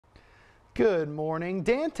Good morning.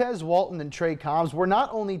 Dantez, Walton, and Cobbs were not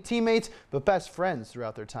only teammates, but best friends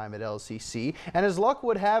throughout their time at LCC. And as luck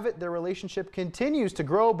would have it, their relationship continues to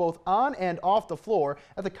grow both on and off the floor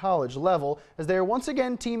at the college level as they are once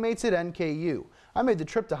again teammates at NKU. I made the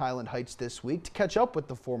trip to Highland Heights this week to catch up with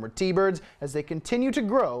the former T-Birds as they continue to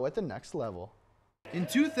grow at the next level. In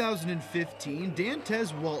 2015,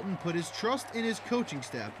 Dantez Walton put his trust in his coaching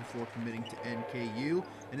staff before committing to NKU,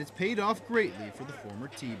 and it's paid off greatly for the former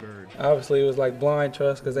T-Bird. Obviously, it was like blind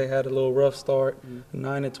trust because they had a little rough start,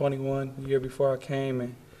 9-21 the year before I came,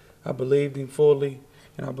 and I believed him fully,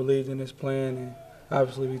 and I believed in his plan, and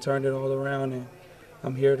obviously we turned it all around, and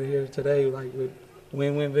I'm here today like with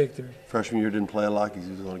win-win victory. Freshman year didn't play a lot because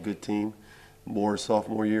he was on a good team. More his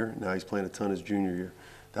sophomore year, now he's playing a ton his junior year.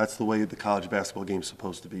 That's the way the college basketball game is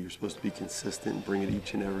supposed to be. You're supposed to be consistent and bring it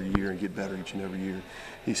each and every year and get better each and every year.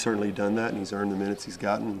 He's certainly done that, and he's earned the minutes he's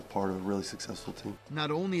gotten, part of a really successful team. Not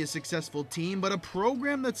only a successful team, but a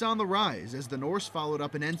program that's on the rise, as the Norse followed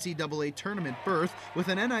up an NCAA tournament berth with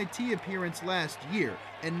an NIT appearance last year,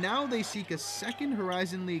 and now they seek a second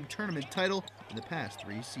Horizon League tournament title in the past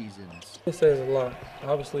 3 seasons. It says a lot.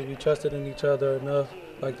 Obviously, we trusted in each other enough,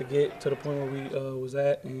 like to get to the point where we was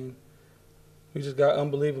at, and we just got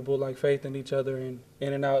unbelievable faith in each other and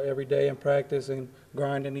in and out every day in practice and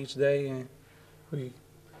grinding each day. And we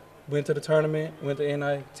went to the tournament, went to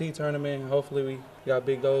NIT tournament, and hopefully we got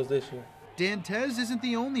big goals this year. Dantez isn't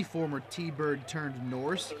the only former T-Bird turned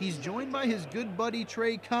Norse. He's joined by his good buddy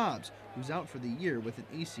Cobbs, who's out for the year with an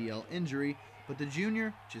ACL injury, but the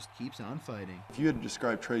junior just keeps on fighting. If you had to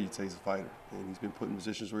describe Trey, you'd say he's a fighter, and he's been put in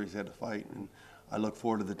positions where he's had to fight, and I look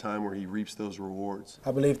forward to the time where he reaps those rewards.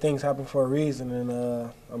 I believe things happen for a reason, and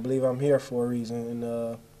I believe I'm here for a reason.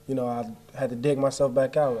 And you know, I had to dig myself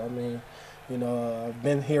back out. I mean, you know, I've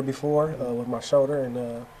been here before with my shoulder, and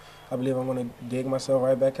I believe I'm going to dig myself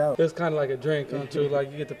right back out. It's kind of like a dream come true.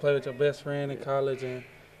 Like you get to play with your best friend in college, and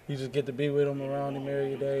you just get to be with him around him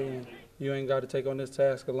every day, and you ain't got to take on this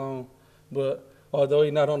task alone. But although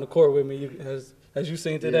he's not on the court with me, as you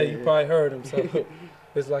seen today, you probably heard him. So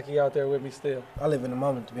it's like he out there with me still. I live in the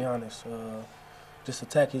moment, to be honest. Just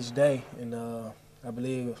attack each day, and I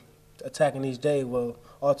believe attacking each day will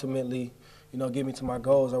ultimately, you know, get me to my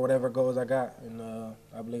goals or whatever goals I got. And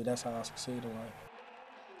I believe that's how I succeed in life.